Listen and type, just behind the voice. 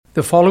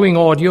The following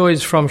audio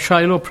is from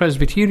Shiloh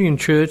Presbyterian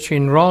Church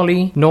in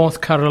Raleigh, North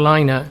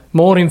Carolina.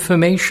 More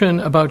information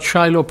about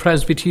Shiloh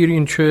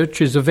Presbyterian Church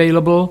is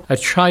available at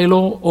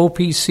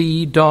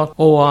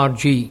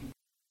shilohopc.org.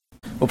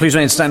 Well, please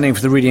remain standing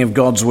for the reading of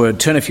God's Word.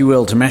 Turn, if you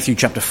will, to Matthew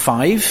chapter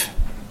 5.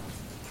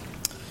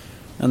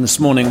 And this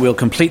morning we'll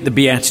complete the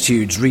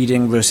Beatitudes,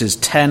 reading verses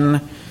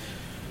 10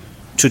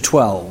 to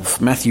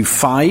 12. Matthew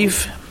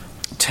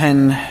 5,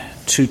 10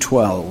 to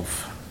 12.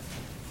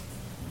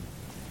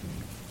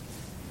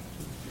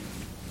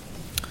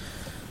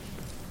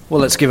 Well,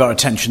 let's give our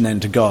attention then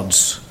to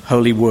God's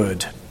holy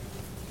word.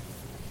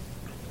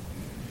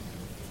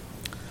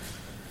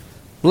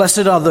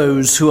 Blessed are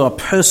those who are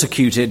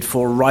persecuted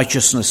for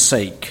righteousness'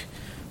 sake,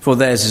 for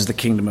theirs is the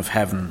kingdom of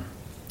heaven.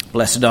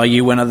 Blessed are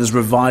you when others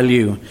revile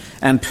you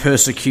and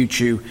persecute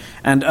you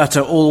and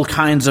utter all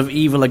kinds of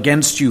evil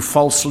against you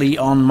falsely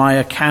on my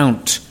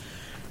account.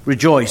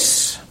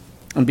 Rejoice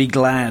and be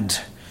glad,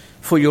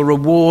 for your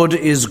reward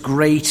is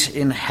great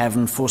in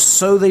heaven, for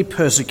so they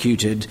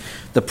persecuted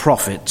the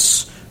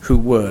prophets who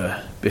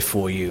were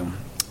before you.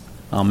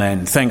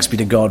 Amen. Thanks be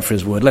to God for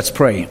his word. Let's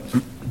pray.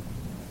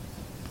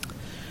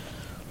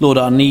 Lord,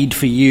 our need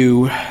for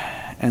you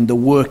and the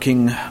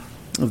working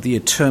of the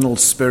eternal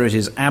Spirit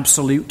is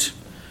absolute.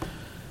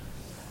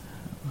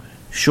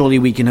 Surely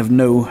we can have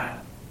no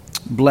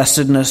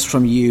blessedness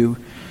from you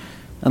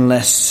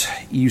unless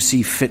you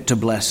see fit to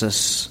bless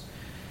us.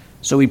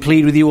 So we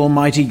plead with you,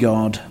 Almighty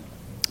God,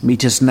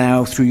 meet us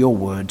now through your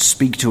word.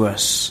 Speak to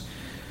us.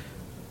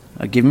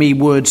 Give me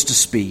words to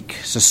speak.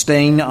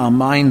 Sustain our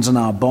minds and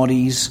our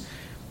bodies,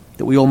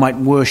 that we all might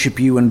worship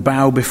you and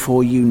bow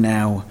before you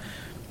now.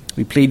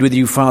 We plead with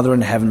you, Father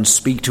in heaven,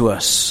 speak to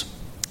us,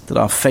 that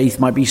our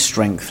faith might be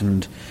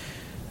strengthened,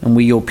 and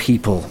we, your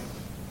people,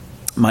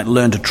 might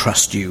learn to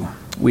trust you.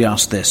 We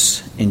ask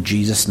this in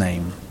Jesus'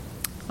 name.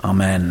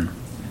 Amen.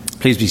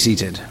 Please be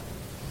seated.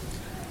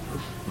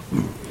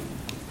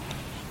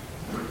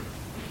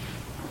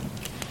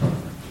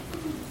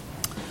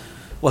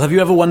 Well, have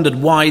you ever wondered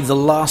why the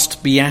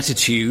last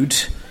beatitude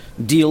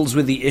deals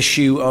with the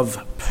issue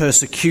of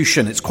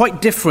persecution? It's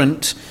quite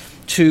different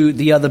to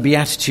the other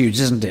beatitudes,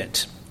 isn't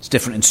it? It's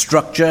different in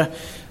structure,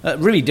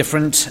 really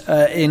different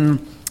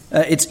in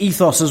its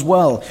ethos as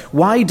well.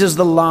 Why does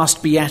the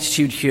last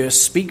beatitude here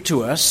speak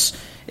to us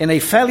in a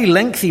fairly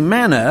lengthy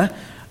manner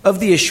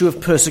of the issue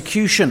of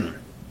persecution?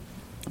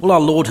 Well, our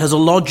Lord has a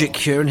logic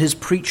here in his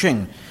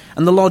preaching.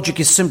 And the logic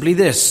is simply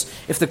this: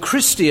 if the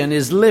Christian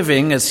is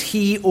living as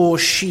he or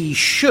she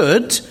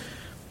should,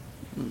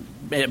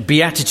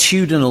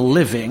 beatitudinal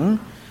living,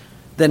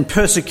 then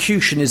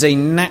persecution is a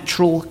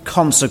natural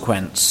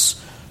consequence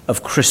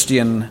of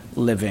Christian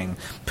living.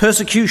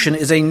 Persecution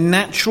is a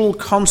natural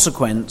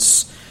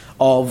consequence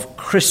of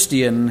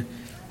Christian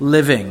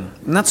living.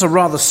 And that's a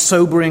rather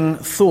sobering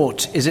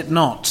thought, is it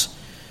not?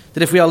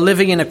 That if we are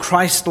living in a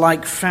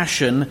Christ-like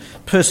fashion,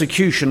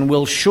 persecution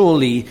will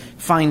surely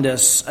find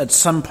us at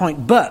some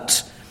point.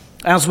 But,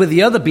 as with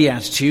the other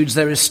Beatitudes,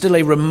 there is still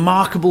a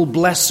remarkable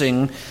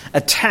blessing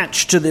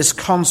attached to this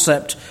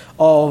concept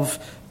of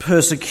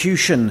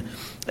persecution.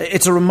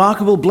 It's a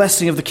remarkable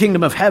blessing of the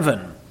kingdom of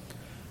heaven,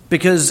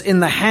 because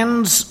in the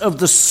hands of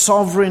the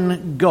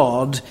sovereign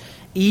God,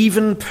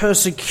 even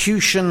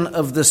persecution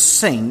of the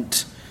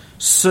saint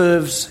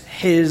serves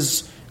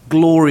his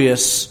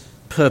glorious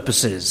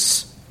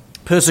purposes.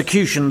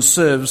 Persecution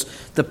serves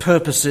the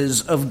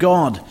purposes of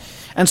God.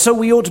 And so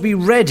we ought to be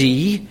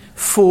ready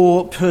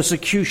for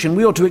persecution.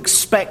 We ought to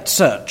expect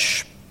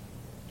such.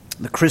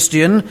 The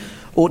Christian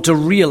ought to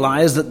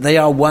realize that they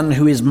are one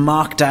who is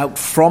marked out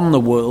from the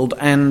world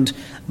and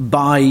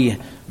by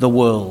the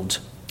world.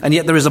 And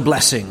yet there is a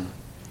blessing,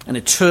 an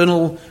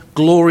eternal,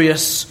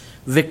 glorious,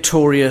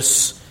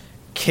 victorious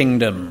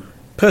kingdom.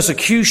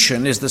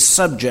 Persecution is the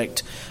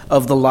subject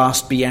of the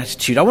last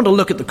beatitude. I want to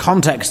look at the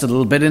context a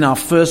little bit in our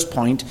first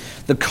point,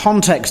 the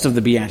context of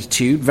the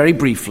beatitude, very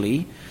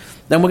briefly.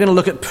 Then we're going to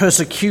look at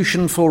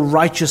persecution for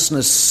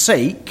righteousness'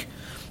 sake.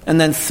 And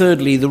then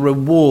thirdly, the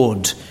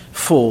reward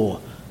for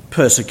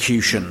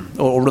persecution,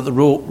 or the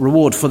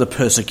reward for the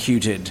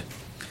persecuted.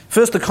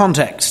 First, the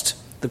context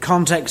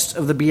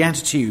of the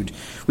beatitude.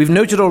 We've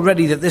noted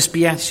already that this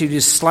beatitude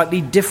is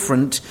slightly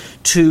different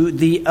to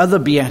the other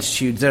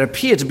beatitudes. There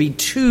appear to be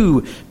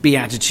two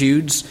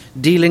beatitudes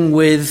dealing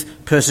with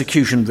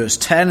persecution, verse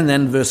 10 and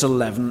then verse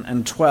 11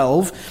 and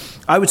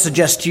 12. I would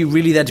suggest to you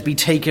really they're to be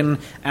taken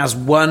as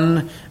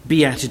one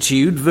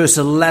beatitude. Verse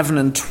 11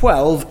 and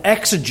 12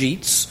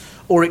 exegetes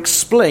or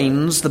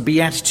explains the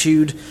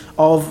beatitude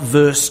of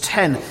verse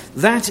 10.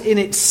 That in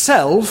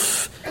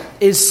itself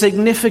is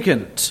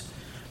significant,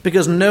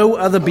 because no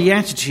other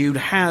beatitude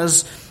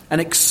has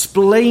an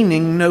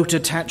explaining note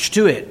attached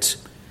to it.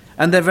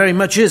 And there very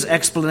much is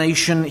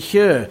explanation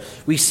here.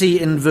 We see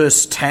in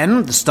verse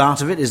 10, the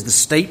start of it is the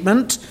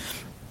statement,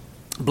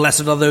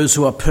 blessed are those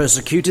who are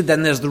persecuted.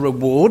 Then there's the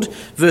reward.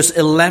 Verse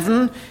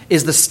 11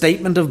 is the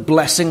statement of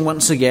blessing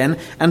once again.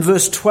 And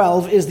verse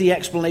 12 is the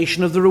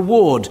explanation of the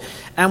reward.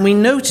 And we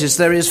notice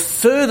there is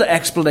further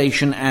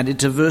explanation added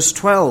to verse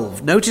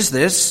 12. Notice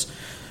this.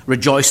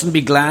 Rejoice and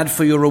be glad,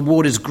 for your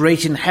reward is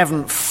great in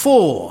heaven.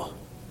 For,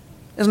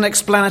 as an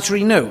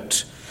explanatory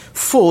note,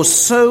 for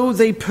so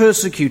they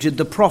persecuted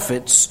the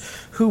prophets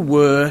who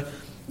were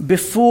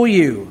before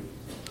you.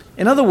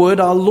 In other words,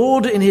 our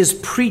Lord in his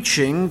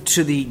preaching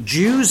to the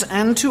Jews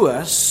and to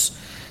us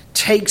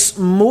takes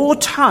more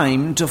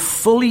time to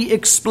fully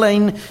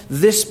explain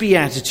this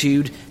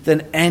beatitude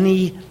than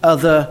any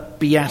other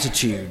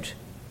beatitude.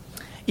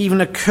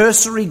 Even a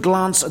cursory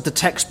glance at the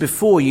text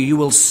before you, you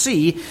will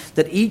see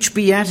that each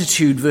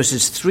beatitude,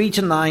 verses 3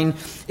 to 9,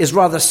 is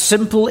rather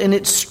simple in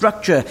its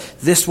structure.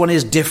 This one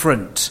is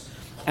different,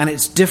 and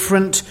it's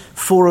different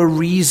for a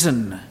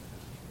reason.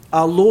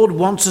 Our Lord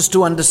wants us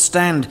to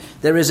understand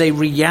there is a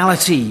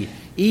reality,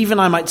 even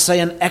I might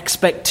say an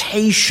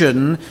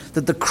expectation,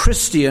 that the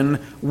Christian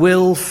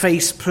will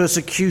face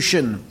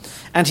persecution.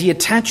 And he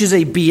attaches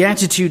a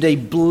beatitude, a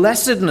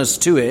blessedness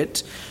to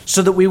it,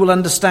 so that we will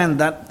understand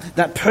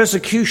that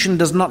persecution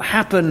does not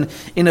happen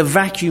in a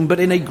vacuum, but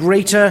in a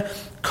greater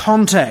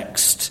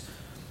context.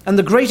 And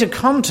the greater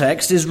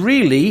context is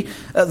really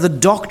the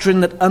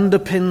doctrine that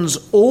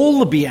underpins all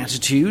the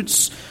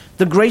Beatitudes.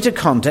 The greater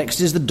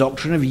context is the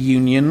doctrine of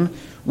union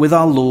with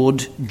our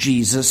Lord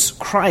Jesus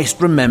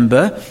Christ.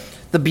 Remember,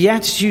 the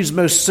Beatitudes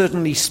most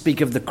certainly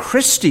speak of the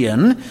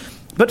Christian,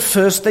 but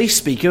first they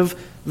speak of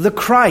the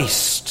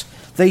Christ.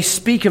 They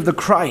speak of the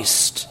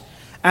Christ.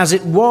 As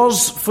it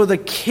was for the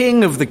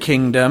King of the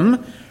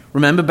kingdom,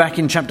 remember back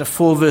in chapter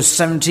 4, verse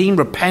 17,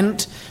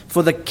 repent,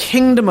 for the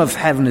kingdom of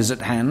heaven is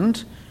at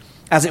hand.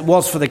 As it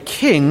was for the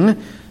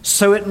king,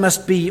 so it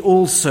must be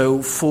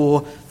also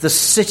for the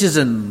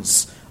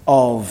citizens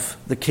of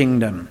the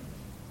kingdom.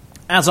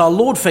 As our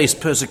Lord faced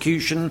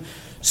persecution,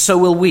 so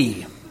will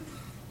we.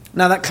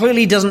 Now, that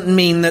clearly doesn't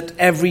mean that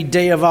every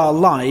day of our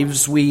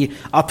lives we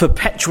are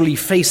perpetually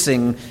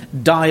facing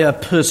dire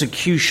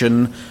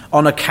persecution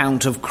on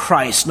account of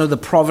Christ. No, the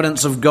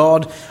providence of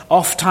God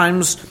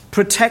oftentimes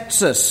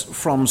protects us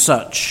from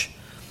such.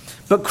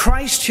 But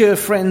Christ here,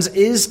 friends,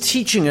 is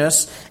teaching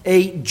us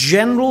a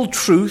general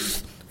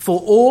truth for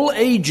all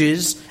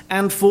ages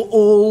and for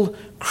all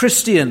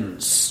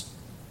Christians.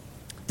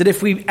 That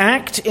if we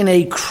act in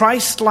a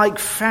Christ-like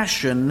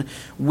fashion,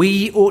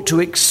 we ought to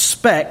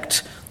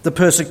expect the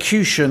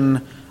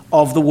persecution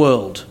of the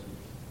world.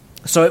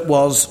 So it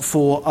was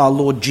for our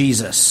Lord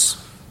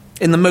Jesus.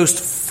 In the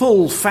most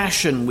full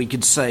fashion, we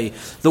could say,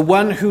 the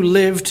one who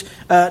lived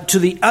to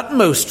the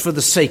utmost for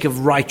the sake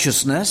of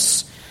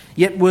righteousness,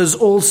 yet was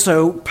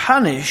also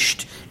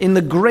punished in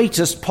the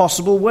greatest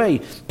possible way,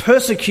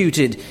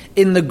 persecuted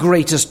in the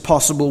greatest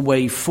possible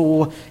way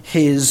for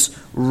his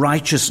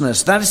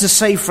righteousness. That is to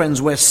say, friends,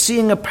 we're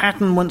seeing a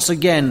pattern once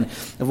again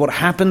of what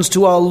happens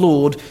to our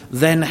Lord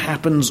then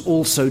happens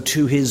also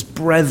to his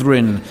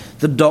brethren,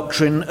 the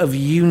doctrine of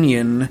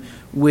union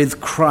with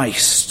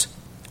Christ.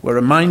 We're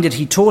reminded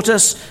he taught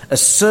us a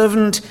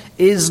servant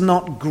is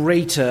not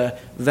greater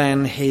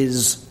than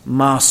his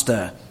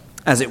master.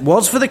 As it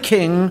was for the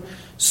king,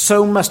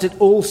 so must it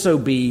also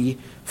be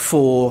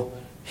for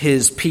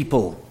his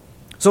people.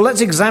 So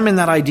let's examine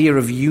that idea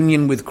of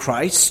union with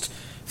Christ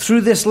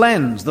through this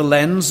lens, the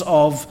lens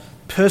of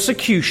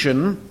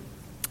persecution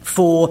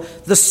for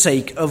the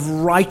sake of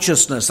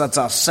righteousness. That's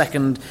our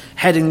second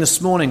heading this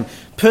morning.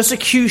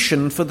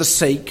 Persecution for the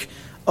sake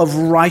of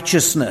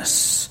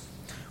righteousness.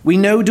 We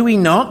know, do we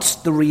not,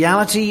 the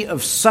reality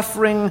of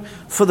suffering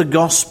for the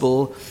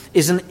gospel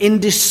is an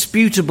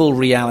indisputable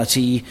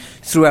reality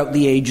throughout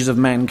the ages of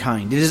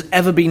mankind. It has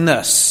ever been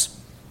thus.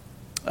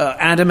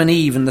 Adam and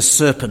Eve and the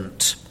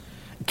serpent,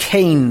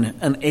 Cain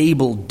and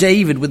Abel,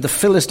 David with the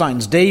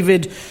Philistines,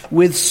 David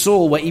with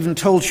Saul. We're even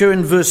told here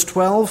in verse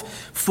 12,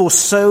 for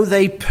so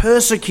they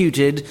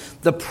persecuted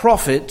the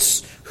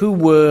prophets who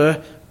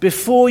were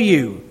before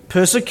you.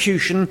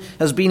 Persecution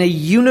has been a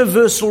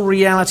universal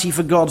reality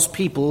for God's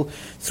people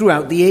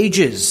throughout the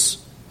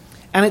ages.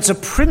 And it's a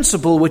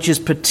principle which is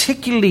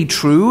particularly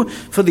true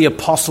for the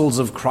apostles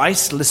of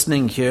Christ,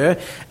 listening here,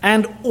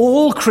 and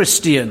all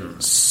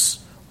Christians.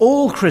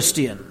 All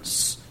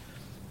Christians.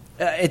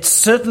 It's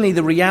certainly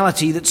the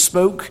reality that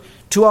spoke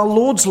to our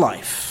Lord's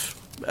life.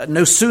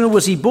 No sooner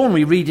was he born,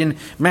 we read in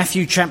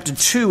Matthew chapter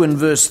 2 and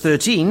verse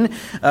 13,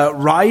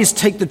 rise,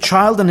 take the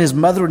child and his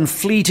mother and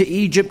flee to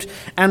Egypt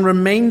and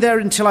remain there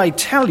until I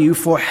tell you,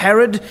 for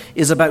Herod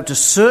is about to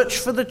search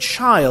for the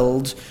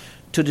child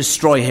to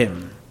destroy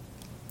him.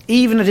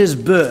 Even at his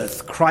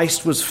birth,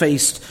 Christ was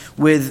faced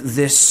with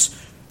this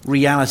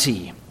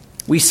reality.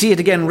 We see it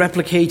again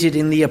replicated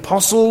in the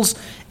apostles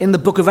in the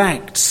book of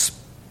Acts.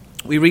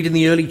 We read in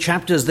the early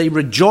chapters, they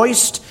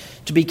rejoiced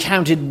to be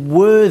counted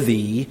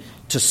worthy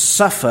to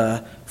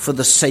suffer for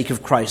the sake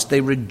of Christ.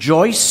 They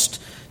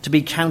rejoiced to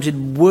be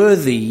counted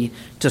worthy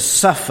to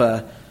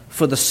suffer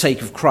for the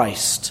sake of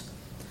Christ.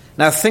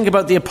 Now think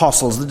about the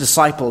apostles, the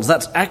disciples.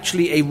 That's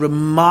actually a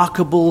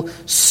remarkable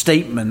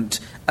statement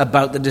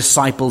about the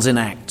disciples in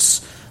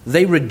Acts.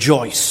 They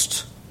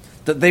rejoiced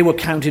that they were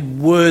counted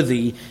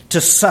worthy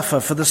to suffer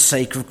for the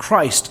sake of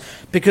Christ,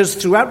 because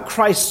throughout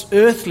Christ's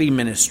earthly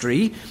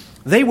ministry,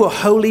 they were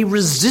wholly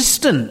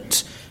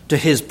resistant to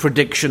his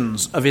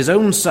predictions of his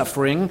own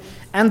suffering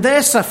and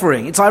their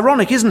suffering. It's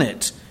ironic, isn't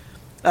it?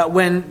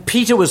 When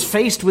Peter was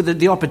faced with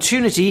the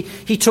opportunity,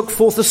 he took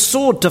forth a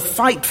sword to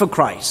fight for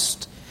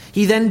Christ.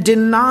 He then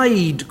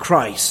denied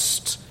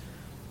Christ.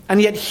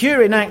 And yet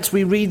here in Acts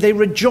we read they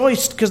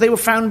rejoiced because they were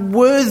found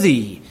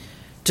worthy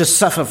to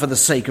suffer for the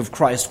sake of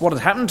Christ. What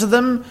had happened to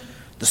them?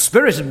 The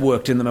Spirit had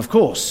worked in them, of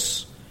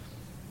course.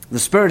 The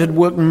Spirit had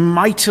worked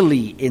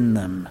mightily in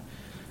them,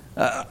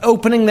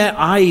 opening their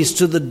eyes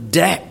to the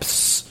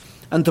depths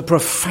and the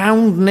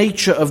profound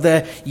nature of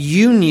their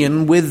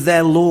union with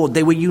their Lord.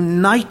 They were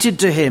united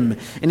to him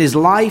in his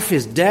life,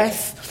 his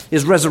death,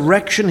 his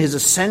resurrection, his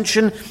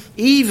ascension,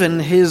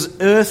 even his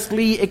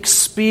earthly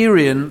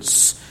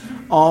experience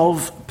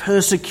of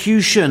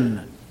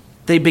persecution.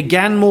 They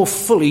began more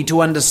fully to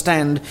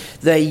understand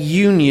their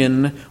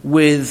union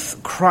with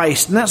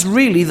Christ. And that's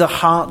really the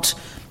heart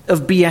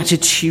of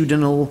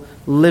beatitudinal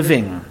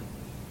living.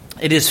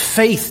 It is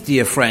faith,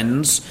 dear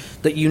friends,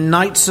 that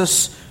unites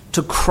us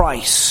to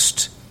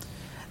Christ.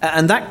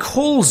 And that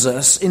calls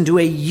us into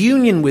a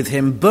union with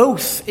him,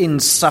 both in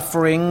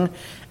suffering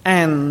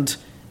and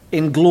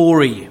in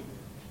glory.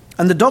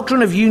 And the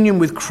doctrine of union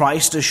with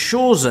Christ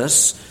assures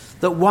us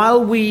that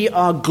while we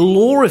are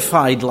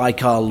glorified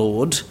like our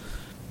Lord,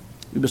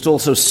 we must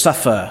also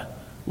suffer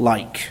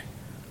like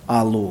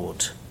our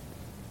Lord.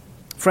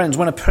 Friends,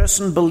 when a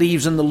person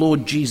believes in the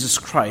Lord Jesus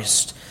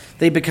Christ,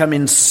 they become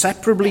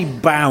inseparably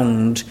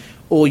bound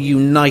or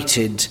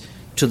united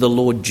to the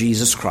Lord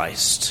Jesus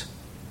Christ.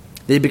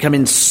 They become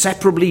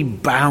inseparably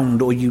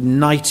bound or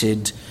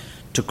united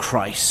to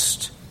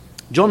Christ.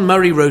 John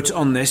Murray wrote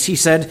on this, he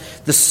said,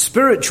 the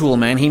spiritual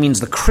man, he means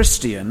the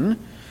Christian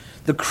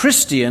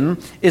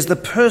is the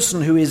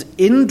person who is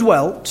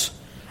indwelt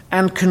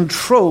and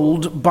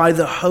controlled by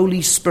the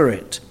Holy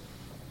Spirit.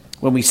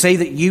 When we say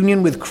that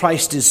union with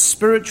Christ is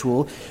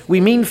spiritual, we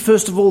mean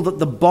first of all that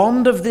the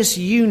bond of this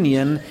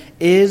union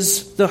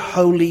is the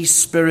Holy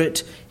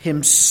Spirit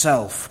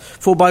himself.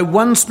 For by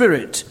one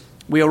Spirit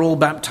we are all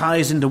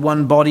baptized into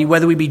one body,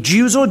 whether we be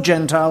Jews or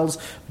Gentiles,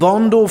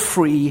 bond or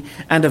free,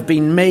 and have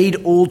been made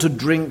all to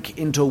drink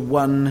into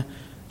one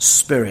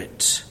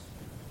Spirit.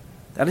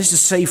 That is to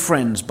say,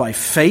 friends, by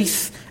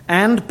faith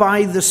and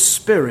by the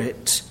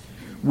Spirit,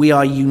 we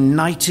are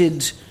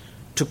united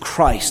to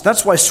Christ.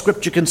 That's why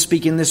Scripture can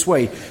speak in this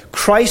way.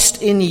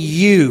 Christ in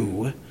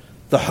you,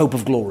 the hope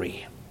of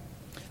glory.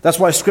 That's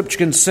why Scripture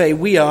can say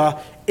we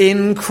are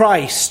in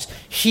Christ,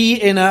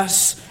 he in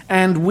us,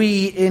 and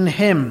we in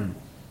him.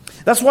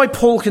 That's why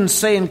Paul can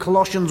say in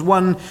Colossians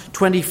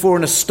 1:24,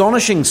 an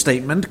astonishing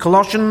statement,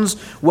 Colossians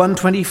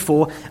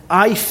 1:24,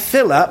 I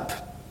fill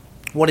up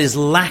what is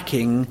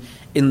lacking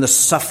in the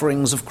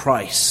sufferings of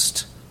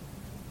Christ.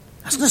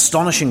 That's an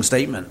astonishing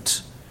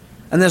statement.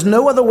 And there's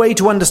no other way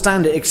to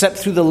understand it except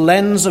through the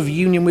lens of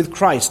union with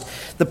Christ.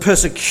 The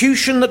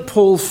persecution that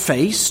Paul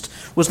faced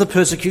was the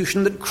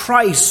persecution that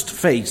Christ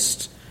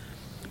faced.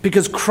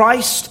 Because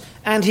Christ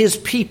and his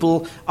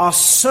people are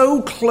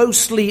so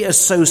closely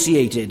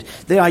associated.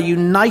 They are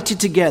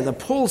united together.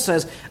 Paul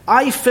says,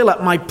 I fill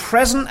up my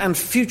present and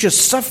future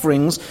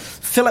sufferings,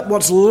 fill up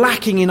what's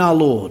lacking in our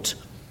Lord.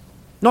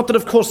 Not that,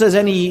 of course, there's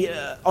any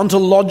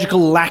ontological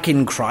lack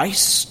in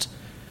Christ.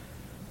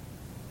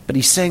 But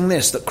he's saying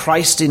this, that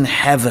Christ in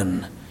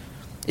heaven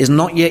is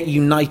not yet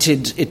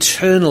united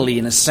eternally,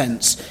 in a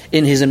sense,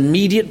 in his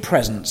immediate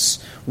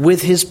presence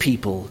with his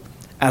people.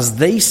 As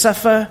they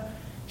suffer,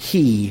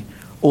 he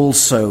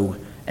also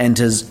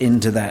enters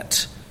into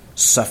that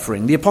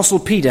suffering. The Apostle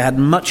Peter had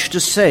much to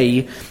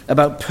say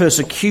about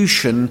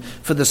persecution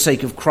for the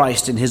sake of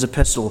Christ in his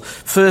epistle.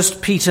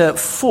 1 Peter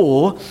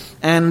 4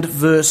 and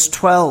verse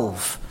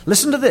 12.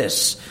 Listen to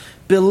this.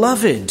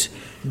 Beloved,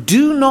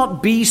 do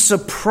not be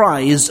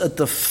surprised at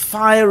the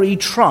fiery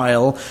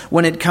trial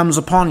when it comes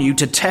upon you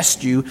to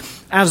test you,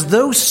 as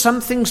though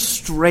something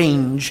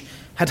strange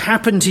had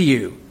happened to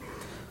you.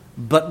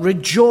 But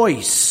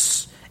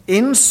rejoice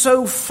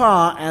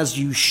insofar as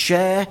you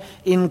share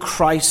in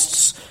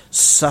Christ's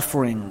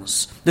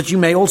sufferings, that you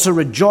may also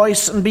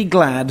rejoice and be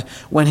glad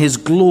when his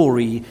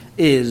glory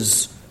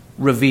is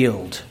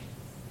revealed.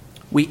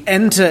 We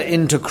enter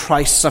into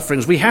Christ's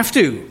sufferings. We have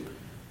to.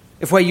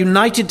 If we're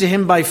united to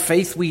him by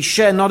faith, we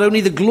share not only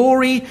the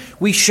glory,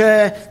 we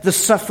share the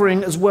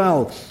suffering as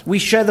well. We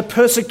share the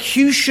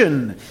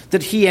persecution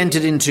that he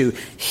entered into.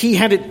 He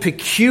had it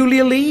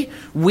peculiarly,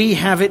 we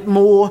have it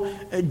more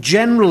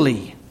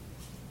generally.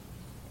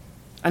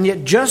 And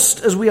yet,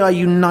 just as we are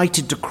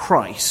united to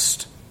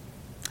Christ,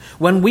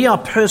 when we are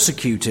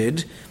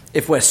persecuted,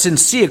 if we're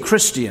sincere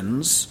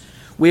Christians,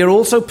 we are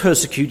also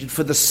persecuted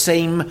for the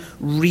same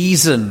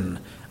reason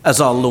as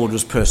our Lord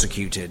was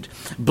persecuted.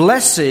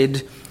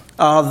 Blessed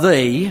are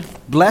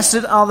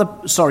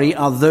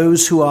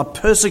those who are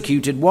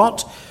persecuted,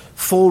 what?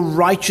 For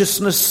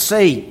righteousness'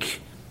 sake.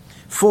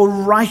 For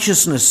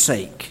righteousness'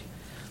 sake.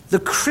 The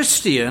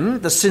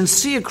Christian, the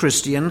sincere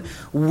Christian,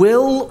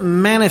 will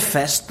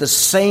manifest the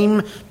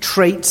same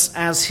traits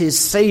as his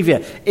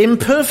Savior.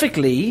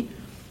 Imperfectly,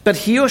 But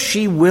he or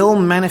she will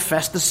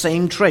manifest the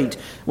same trait.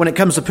 When it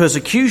comes to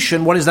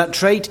persecution, what is that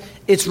trait?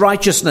 It's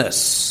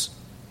righteousness.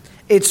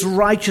 It's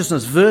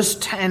righteousness. Verse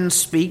 10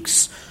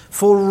 speaks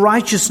for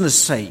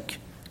righteousness' sake.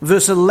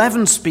 Verse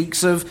 11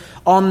 speaks of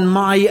on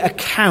my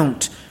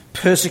account,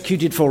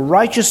 persecuted for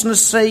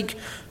righteousness' sake,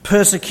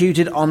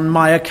 persecuted on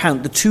my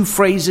account. The two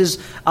phrases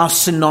are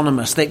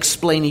synonymous. They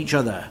explain each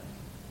other.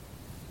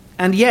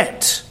 And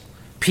yet,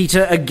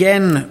 Peter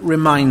again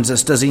reminds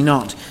us, does he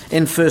not,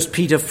 in 1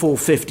 Peter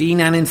 4:15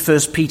 and in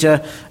 1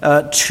 Peter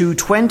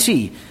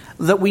 2:20,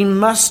 that we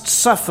must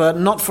suffer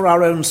not for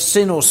our own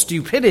sin or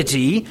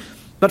stupidity,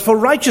 but for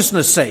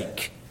righteousness'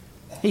 sake.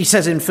 He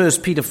says in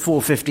 1 Peter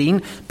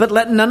 4:15, but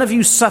let none of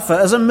you suffer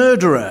as a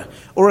murderer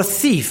or a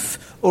thief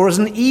or as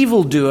an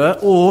evildoer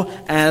or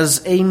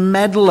as a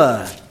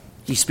meddler.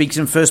 He speaks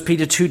in 1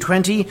 Peter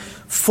 2:20,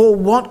 for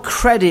what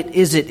credit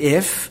is it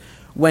if,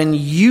 when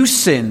you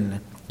sin,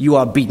 you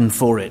are beaten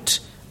for it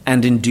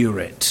and endure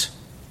it?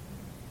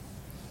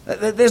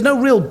 There's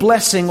no real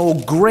blessing or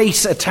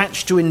grace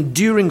attached to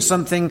enduring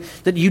something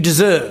that you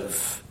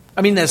deserve.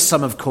 I mean, there's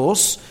some, of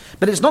course,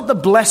 but it's not the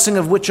blessing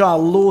of which our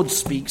Lord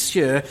speaks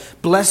here.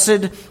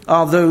 Blessed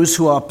are those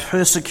who are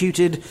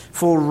persecuted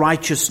for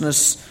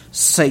righteousness'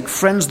 sake.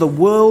 Friends, the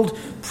world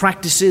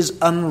practices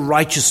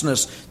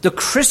unrighteousness. The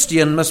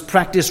Christian must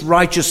practice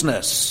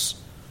righteousness.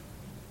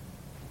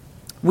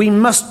 We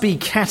must be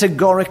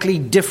categorically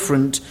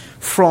different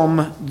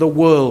from the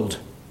world.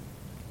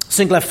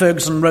 Sinclair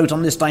Ferguson wrote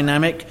on this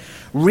dynamic,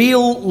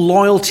 real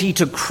loyalty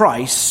to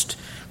Christ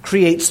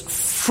creates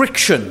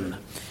friction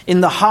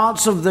in the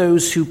hearts of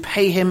those who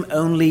pay him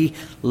only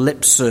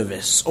lip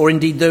service, or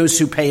indeed those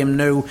who pay him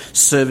no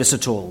service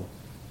at all.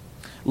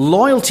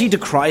 Loyalty to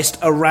Christ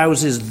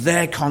arouses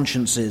their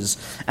consciences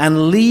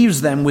and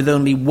leaves them with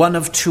only one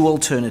of two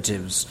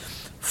alternatives: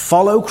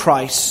 follow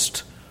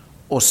Christ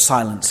or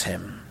silence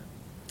him.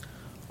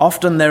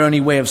 Often their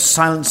only way of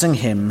silencing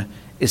him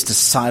is to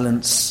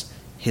silence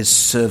his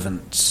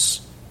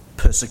servants.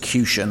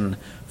 Persecution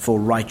for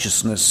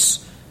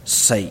righteousness'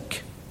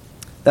 sake.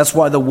 That's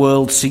why the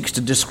world seeks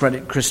to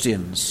discredit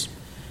Christians.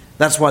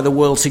 That's why the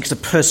world seeks to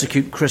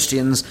persecute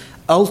Christians,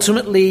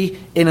 ultimately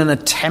in an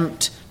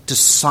attempt to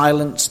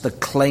silence the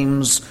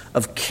claims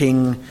of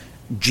King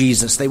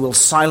Jesus. They will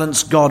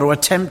silence God, or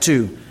attempt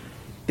to.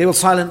 They will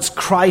silence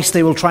Christ.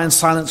 They will try and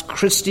silence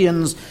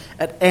Christians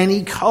at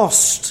any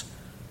cost.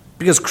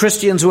 Because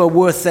Christians who are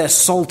worth their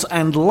salt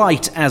and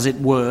light, as it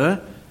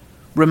were,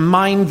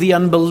 remind the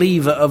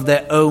unbeliever of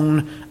their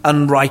own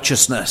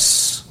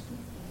unrighteousness.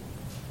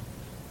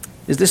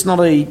 Is this not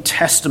a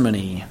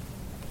testimony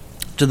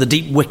to the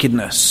deep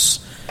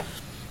wickedness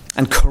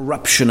and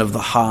corruption of the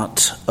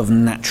heart of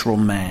natural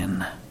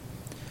man?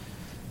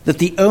 That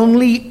the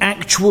only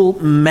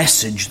actual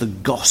message, the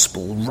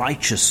gospel,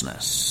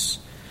 righteousness,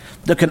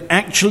 that can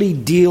actually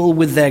deal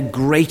with their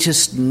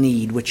greatest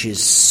need, which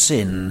is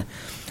sin,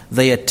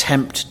 they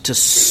attempt to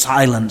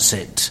silence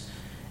it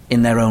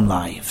in their own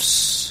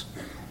lives.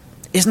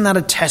 Isn't that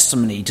a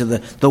testimony to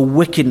the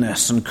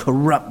wickedness and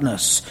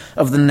corruptness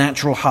of the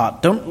natural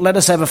heart? Don't let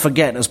us ever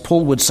forget, as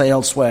Paul would say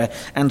elsewhere,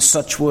 and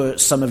such were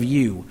some of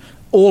you.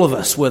 All of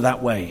us were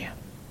that way,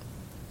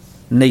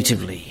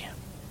 natively.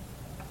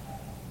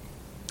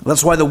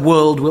 That's why the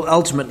world will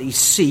ultimately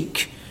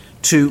seek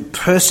to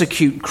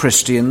persecute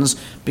Christians,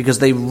 because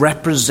they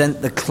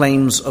represent the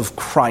claims of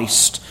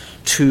Christ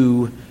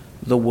to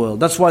the world.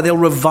 That's why they'll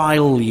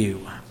revile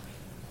you.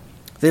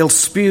 They'll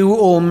spew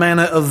all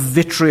manner of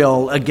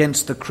vitriol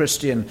against the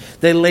Christian.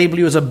 They'll label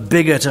you as a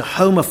bigot, a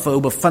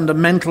homophobe, a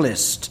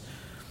fundamentalist.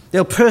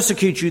 They'll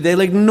persecute you.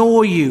 They'll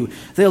ignore you.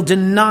 They'll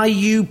deny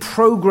you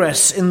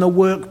progress in the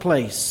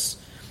workplace.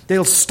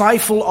 They'll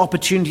stifle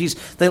opportunities.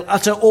 They'll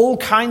utter all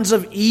kinds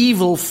of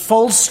evil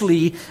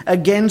falsely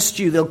against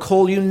you. They'll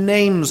call you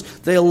names.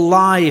 They'll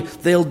lie.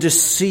 They'll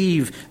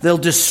deceive. They'll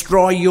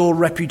destroy your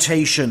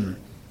reputation.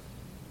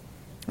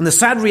 And the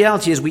sad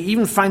reality is we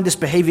even find this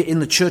behavior in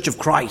the Church of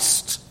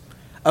Christ,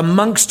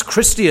 amongst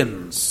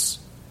Christians.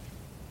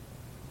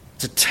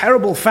 It's a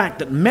terrible fact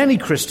that many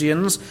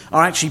Christians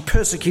are actually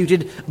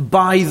persecuted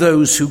by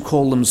those who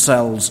call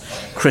themselves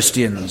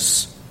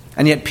Christians.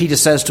 And yet Peter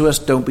says to us,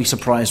 don't be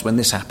surprised when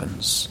this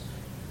happens.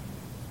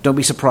 Don't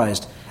be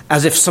surprised,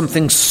 as if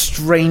something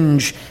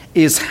strange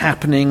is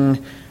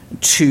happening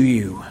to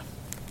you.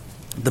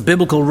 The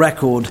biblical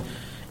record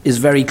is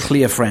very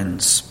clear,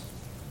 friends.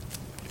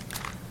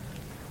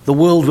 The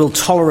world will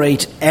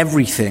tolerate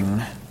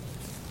everything,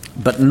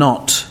 but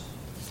not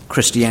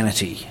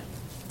Christianity.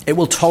 It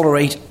will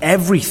tolerate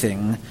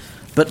everything,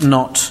 but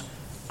not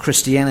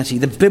Christianity.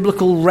 The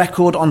biblical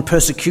record on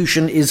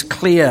persecution is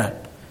clear.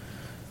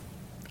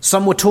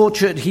 Some were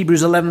tortured,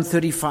 Hebrews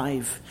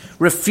 11:35,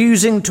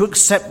 refusing to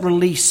accept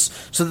release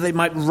so that they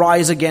might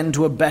rise again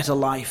to a better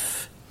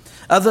life.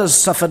 Others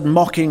suffered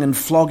mocking and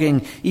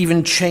flogging,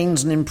 even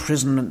chains and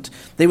imprisonment.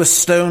 They were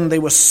stoned, they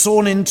were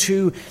sawn in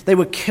two, they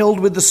were killed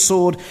with the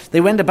sword.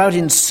 They went about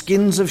in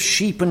skins of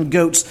sheep and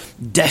goats,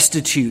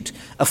 destitute,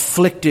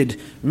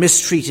 afflicted,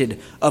 mistreated,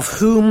 of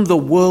whom the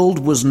world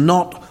was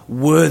not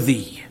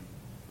worthy.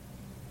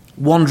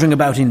 wandering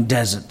about in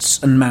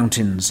deserts and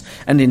mountains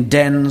and in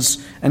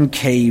dens and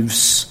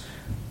caves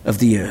of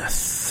the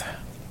earth.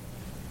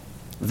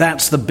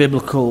 That's the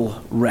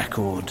biblical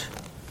record.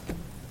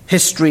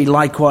 History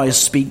likewise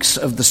speaks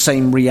of the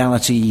same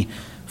reality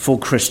for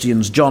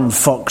Christians. John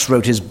Fox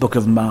wrote his Book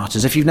of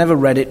Martyrs. If you've never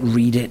read it,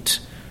 read it.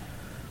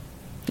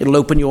 It'll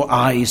open your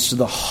eyes to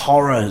the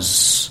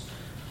horrors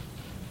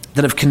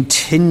that have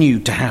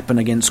continued to happen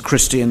against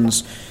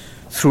Christians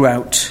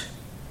throughout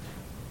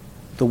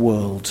the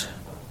world.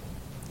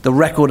 The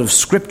record of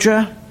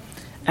Scripture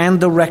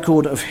and the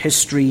record of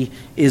history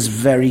is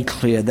very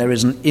clear. There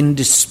is an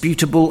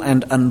indisputable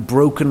and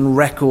unbroken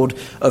record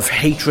of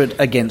hatred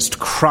against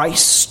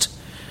Christ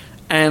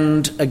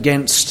and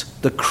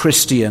against the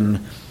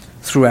Christian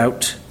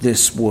throughout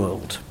this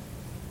world.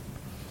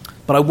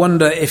 But I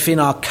wonder if in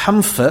our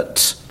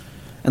comfort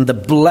and the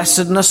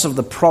blessedness of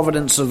the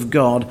providence of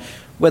God,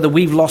 whether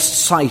we've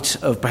lost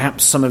sight of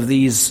perhaps some of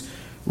these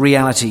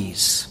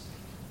realities.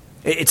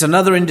 It's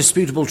another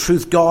indisputable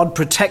truth. God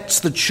protects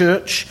the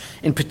church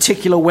in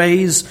particular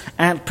ways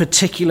at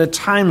particular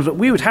times. But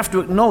we would have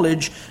to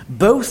acknowledge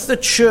both the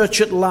church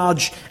at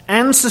large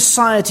and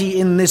society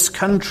in this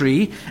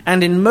country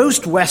and in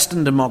most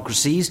Western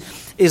democracies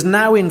is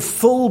now in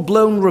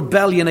full-blown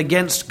rebellion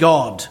against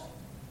God.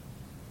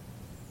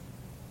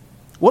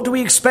 What do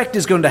we expect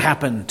is going to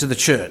happen to the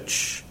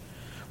church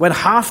when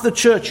half the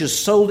church has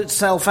sold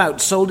itself out,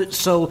 sold its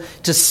soul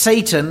to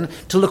Satan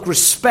to look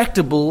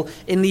respectable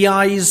in the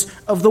eyes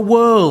of the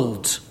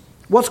world?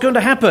 What's going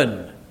to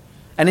happen?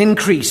 An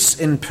increase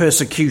in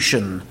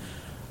persecution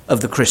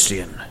of the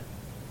Christian.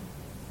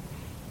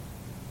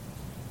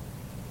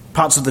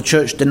 Parts of the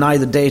church deny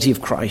the deity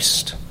of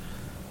Christ,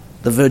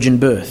 the virgin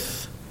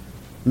birth,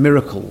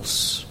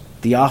 miracles,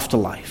 the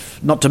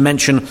afterlife, not to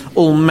mention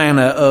all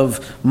manner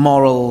of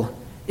moral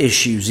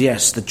issues.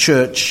 Yes, the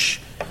church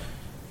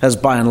has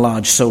by and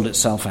large sold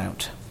itself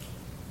out.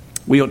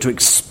 We ought to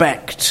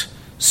expect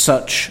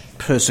such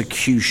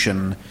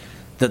persecution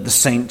that the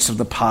saints of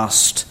the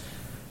past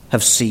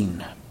have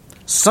seen.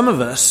 Some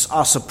of us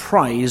are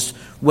surprised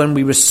when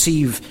we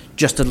receive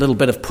just a little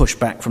bit of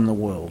pushback from the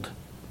world.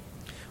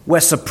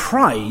 We're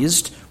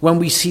surprised when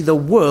we see the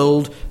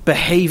world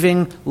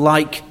behaving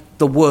like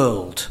the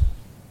world.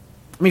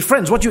 I mean,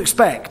 friends, what do you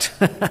expect?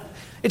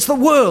 It's the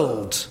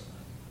world.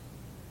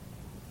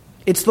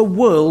 It's the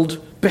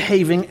world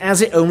behaving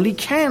as it only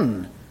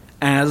can,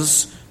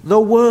 as the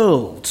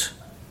world.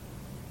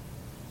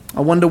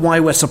 I wonder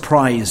why we're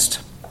surprised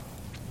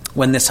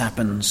when this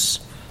happens.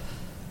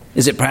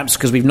 Is it perhaps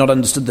because we've not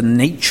understood the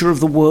nature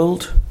of the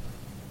world,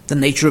 the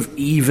nature of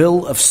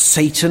evil, of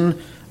Satan,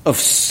 of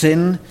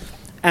sin,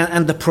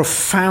 and the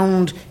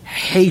profound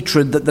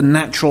hatred that the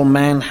natural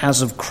man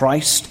has of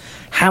Christ?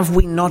 Have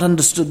we not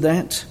understood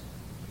that?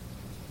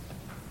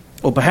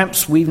 Or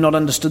perhaps we've not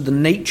understood the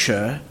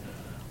nature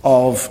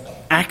of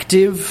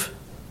active,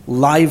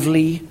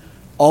 lively,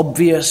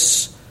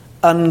 obvious,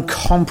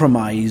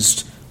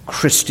 uncompromised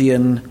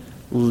Christian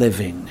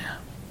living.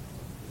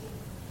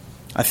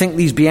 I think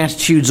these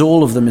Beatitudes,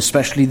 all of them,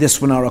 especially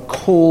this one, are a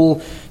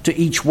call to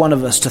each one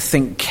of us to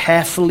think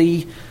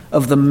carefully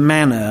of the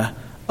manner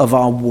of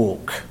our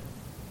walk.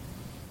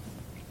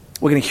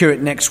 We're going to hear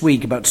it next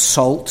week about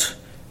salt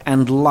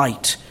and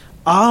light.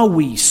 Are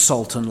we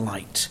salt and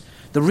light?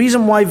 The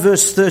reason why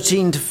verse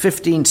 13 to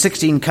 15,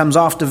 16 comes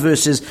after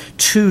verses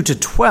 2 to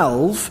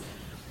 12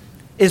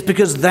 is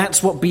because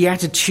that's what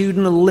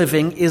beatitudinal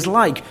living is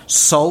like.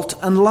 Salt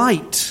and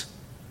light.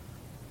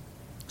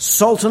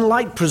 Salt and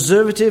light,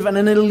 preservative and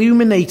an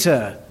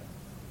illuminator.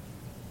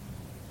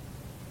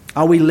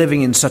 Are we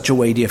living in such a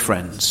way, dear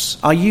friends?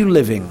 Are you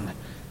living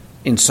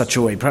in such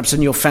a way? Perhaps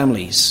in your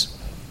families,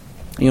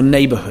 in your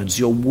neighborhoods,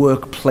 your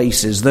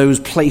workplaces,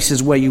 those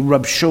places where you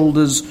rub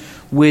shoulders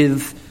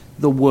with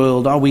the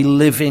world. Are we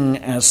living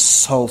as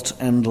salt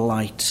and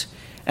light?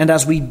 And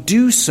as we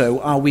do so,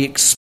 are we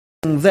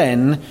expecting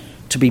then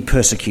to be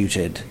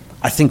persecuted?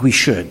 I think we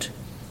should.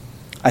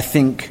 I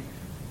think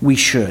we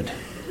should.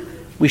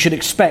 We should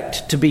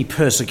expect to be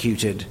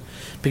persecuted,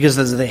 because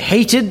as they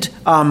hated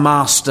our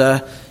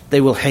master,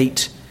 they will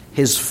hate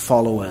his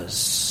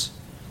followers.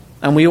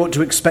 And we ought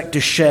to expect to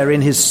share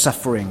in his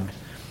suffering,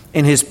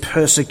 in his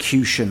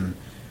persecution.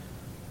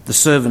 The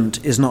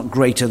servant is not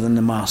greater than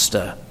the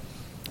master.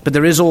 But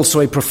there is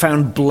also a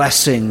profound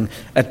blessing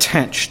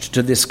attached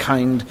to this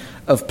kind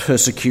of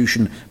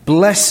persecution.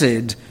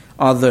 Blessed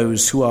are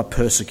those who are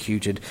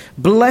persecuted.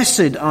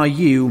 Blessed are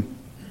you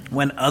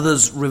when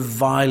others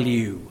revile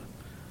you.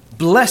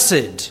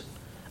 Blessed.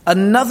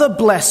 Another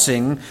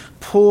blessing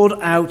poured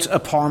out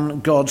upon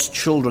God's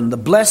children. The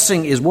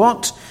blessing is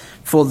what?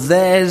 For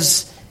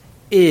theirs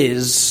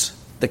is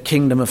the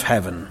kingdom of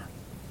heaven.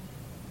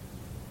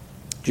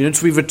 Do you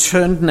notice we've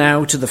returned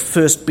now to the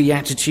first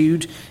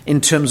beatitude in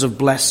terms of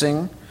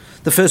blessing?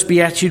 The first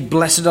beatitude,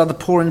 blessed are the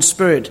poor in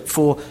spirit,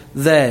 for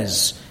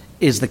theirs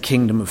is the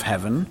kingdom of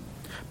heaven.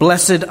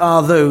 Blessed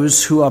are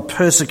those who are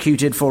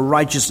persecuted for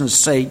righteousness'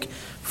 sake,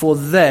 for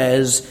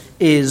theirs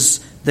is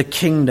the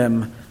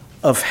kingdom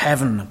of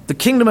heaven. The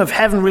kingdom of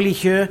heaven really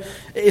here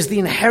is the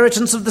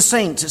inheritance of the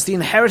saints. It's the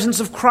inheritance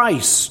of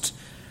Christ.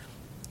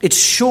 It's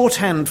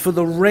shorthand for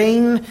the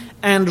reign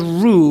and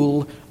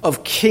rule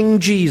of King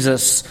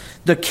Jesus,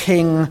 the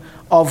King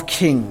of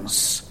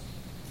Kings.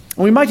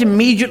 And we might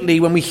immediately,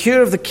 when we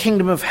hear of the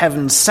kingdom of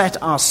heaven,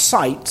 set our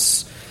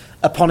sights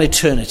upon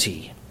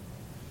eternity,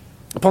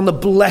 upon the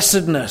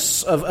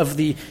blessedness of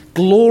the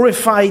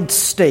glorified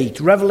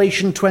state.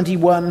 Revelation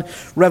 21,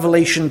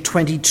 Revelation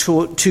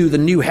 22, the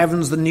new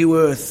heavens, the new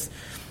earth,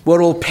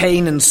 where all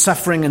pain and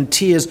suffering and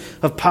tears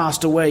have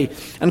passed away,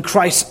 and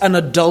Christ's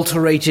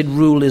unadulterated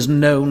rule is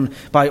known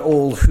by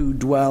all who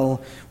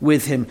dwell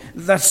with him.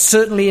 That's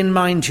certainly in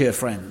mind here,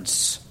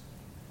 friends.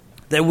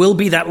 There will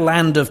be that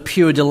land of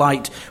pure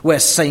delight where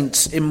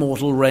saints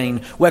immortal reign,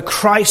 where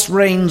Christ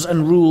reigns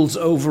and rules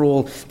over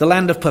all, the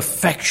land of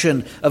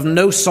perfection, of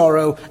no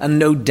sorrow and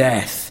no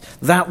death.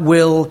 That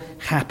will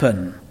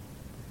happen.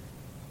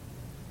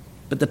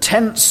 But the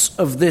tense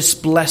of this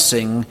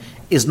blessing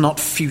is not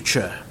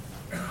future.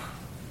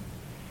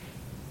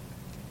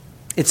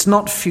 It's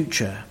not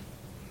future.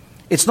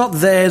 It's not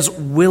theirs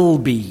will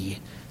be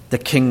the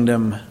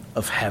kingdom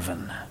of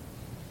heaven.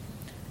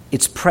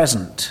 It's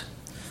present.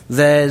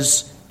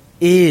 Theirs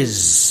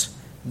is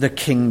the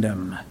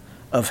kingdom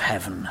of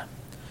heaven.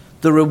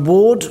 The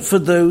reward for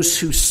those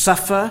who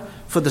suffer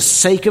for the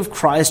sake of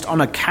Christ,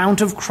 on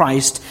account of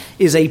Christ,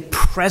 is a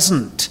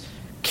present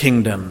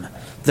kingdom,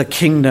 the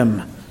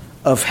kingdom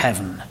of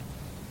heaven.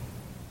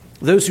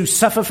 Those who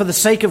suffer for the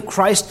sake of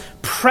Christ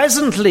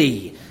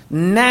presently,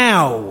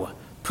 now,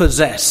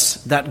 possess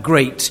that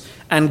great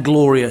and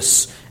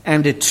glorious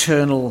and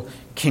eternal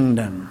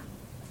kingdom.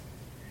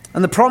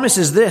 And the promise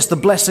is this, the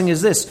blessing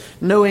is this,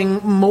 knowing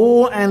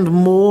more and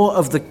more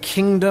of the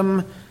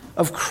kingdom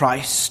of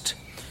Christ,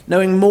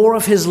 knowing more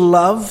of his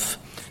love,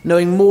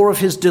 knowing more of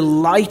his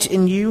delight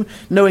in you,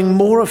 knowing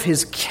more of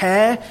his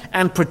care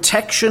and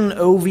protection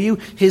over you,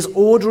 his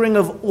ordering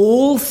of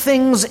all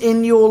things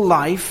in your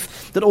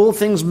life, that all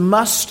things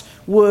must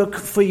work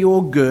for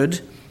your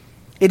good.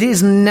 It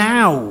is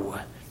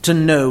now to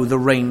know the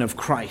reign of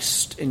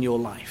Christ in your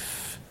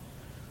life,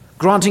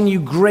 granting you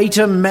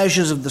greater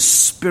measures of the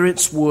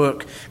Spirit's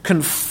work,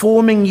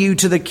 conforming you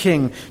to the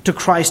King, to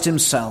Christ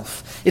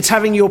himself. It's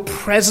having your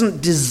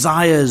present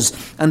desires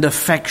and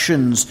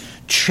affections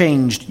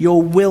changed,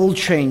 your will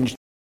changed,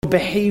 your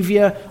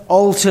behavior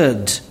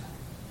altered.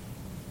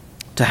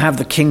 To have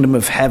the kingdom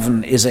of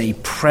heaven is a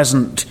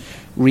present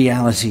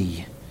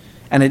reality.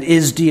 And it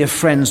is, dear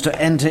friends, to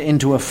enter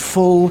into a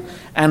full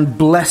and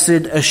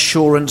blessed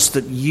assurance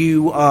that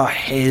you are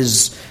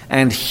his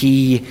and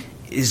he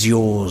is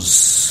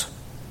yours.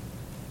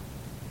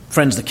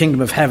 Friends, the kingdom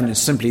of heaven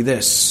is simply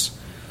this: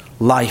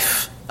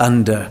 life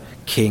under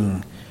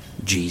King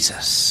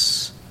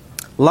Jesus.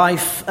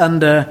 Life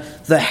under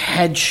the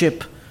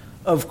headship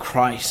of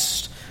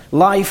Christ.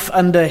 Life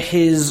under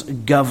his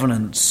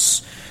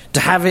governance. To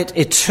have it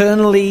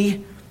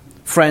eternally,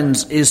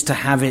 friends, is to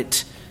have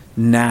it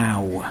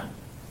now.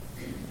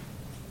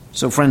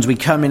 So, friends, we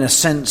come in a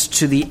sense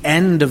to the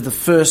end of the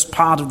first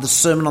part of the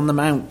Sermon on the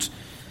Mount.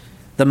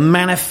 The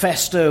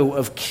manifesto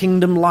of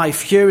kingdom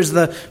life. Here is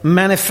the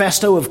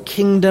manifesto of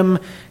kingdom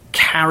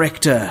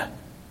character.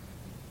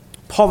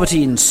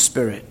 Poverty in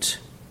spirit.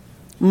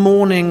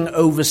 Mourning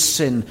over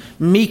sin.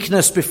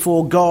 Meekness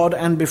before God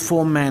and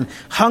before man.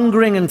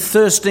 Hungering and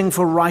thirsting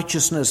for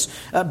righteousness.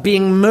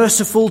 Being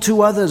merciful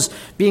to others.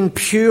 Being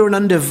pure and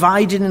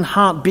undivided in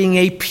heart. Being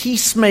a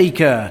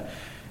peacemaker.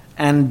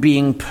 And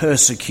being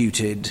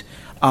persecuted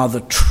are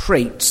the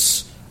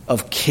traits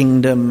of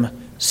kingdom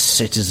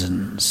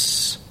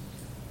citizens.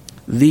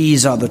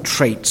 These are the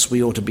traits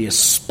we ought to be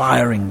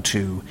aspiring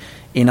to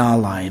in our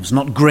lives.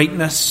 Not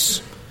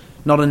greatness,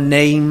 not a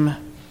name,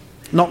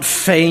 not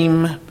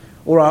fame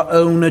or our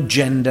own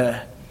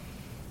agenda,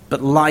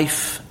 but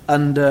life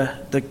under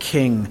the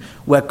King.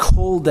 We're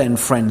called then,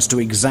 friends, to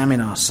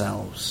examine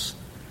ourselves.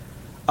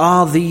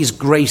 Are these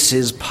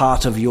graces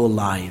part of your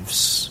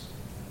lives?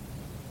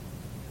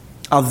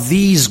 Are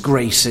these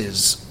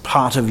graces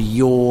part of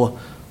your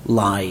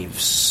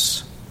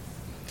lives?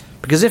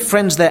 Because if,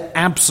 friends, they're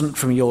absent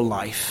from your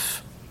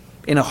life,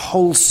 in a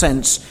whole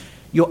sense,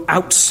 you're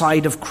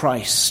outside of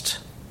Christ.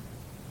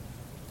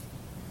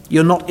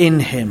 You're not in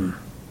him.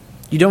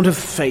 You don't have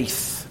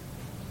faith.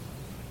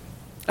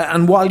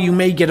 And while you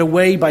may get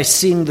away by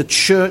seeing the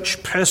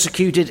church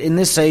persecuted in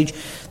this age,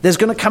 there's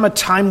going to come a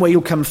time where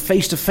you'll come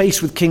face to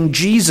face with King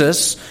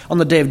Jesus on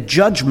the day of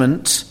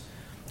judgment,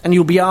 and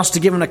you'll be asked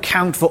to give an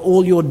account for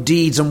all your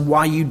deeds and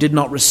why you did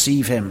not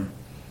receive him.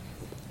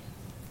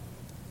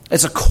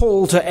 It's a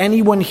call to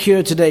anyone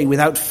here today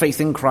without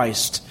faith in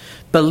Christ.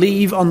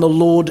 Believe on the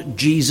Lord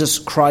Jesus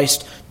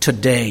Christ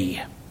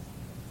today.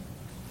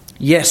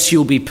 Yes,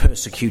 you'll be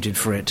persecuted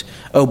for it.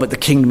 Oh, but the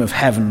kingdom of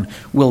heaven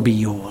will be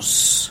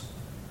yours.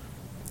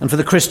 And for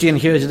the Christian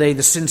here today,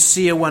 the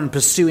sincere one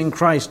pursuing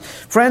Christ,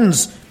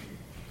 friends,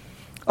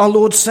 our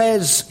Lord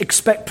says,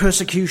 expect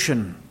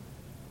persecution.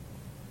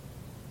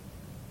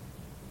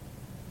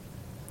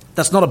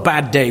 That's not a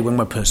bad day when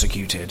we're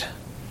persecuted.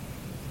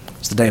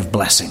 It's the day of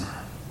blessing.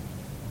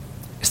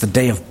 It's the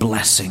day of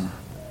blessing.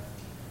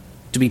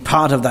 To be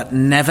part of that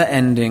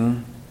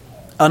never-ending,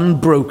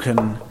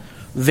 unbroken,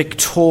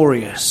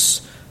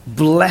 victorious,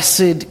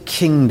 blessed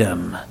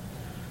kingdom.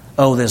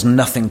 Oh, there's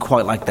nothing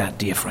quite like that,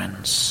 dear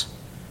friends.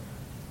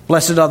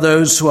 Blessed are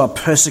those who are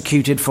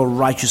persecuted for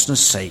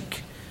righteousness'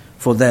 sake,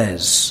 for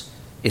theirs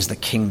is the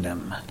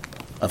kingdom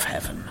of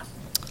heaven.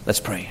 Let's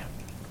pray.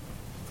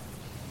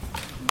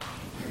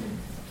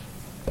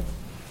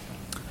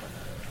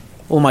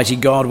 Almighty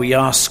God, we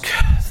ask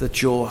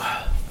that your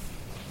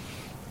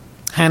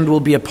hand will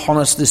be upon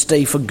us this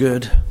day for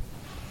good,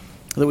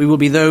 that we will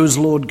be those,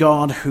 Lord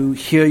God, who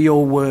hear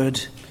your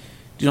word,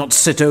 do not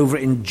sit over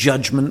it in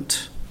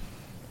judgment,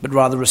 but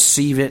rather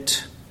receive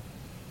it,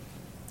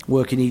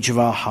 work in each of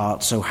our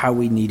hearts, oh how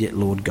we need it,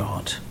 Lord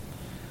God.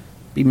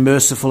 Be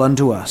merciful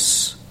unto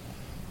us.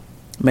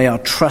 May our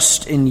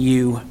trust in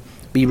you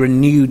be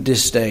renewed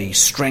this day,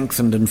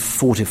 strengthened and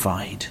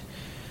fortified,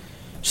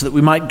 so that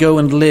we might go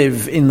and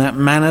live in that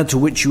manner to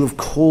which you have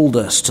called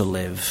us to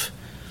live,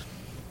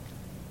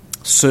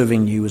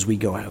 serving you as we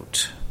go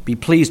out. Be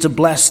pleased to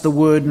bless the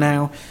word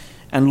now,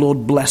 and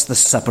Lord, bless the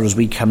supper as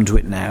we come to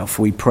it now,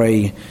 for we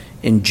pray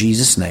in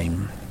Jesus'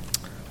 name.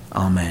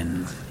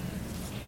 Amen.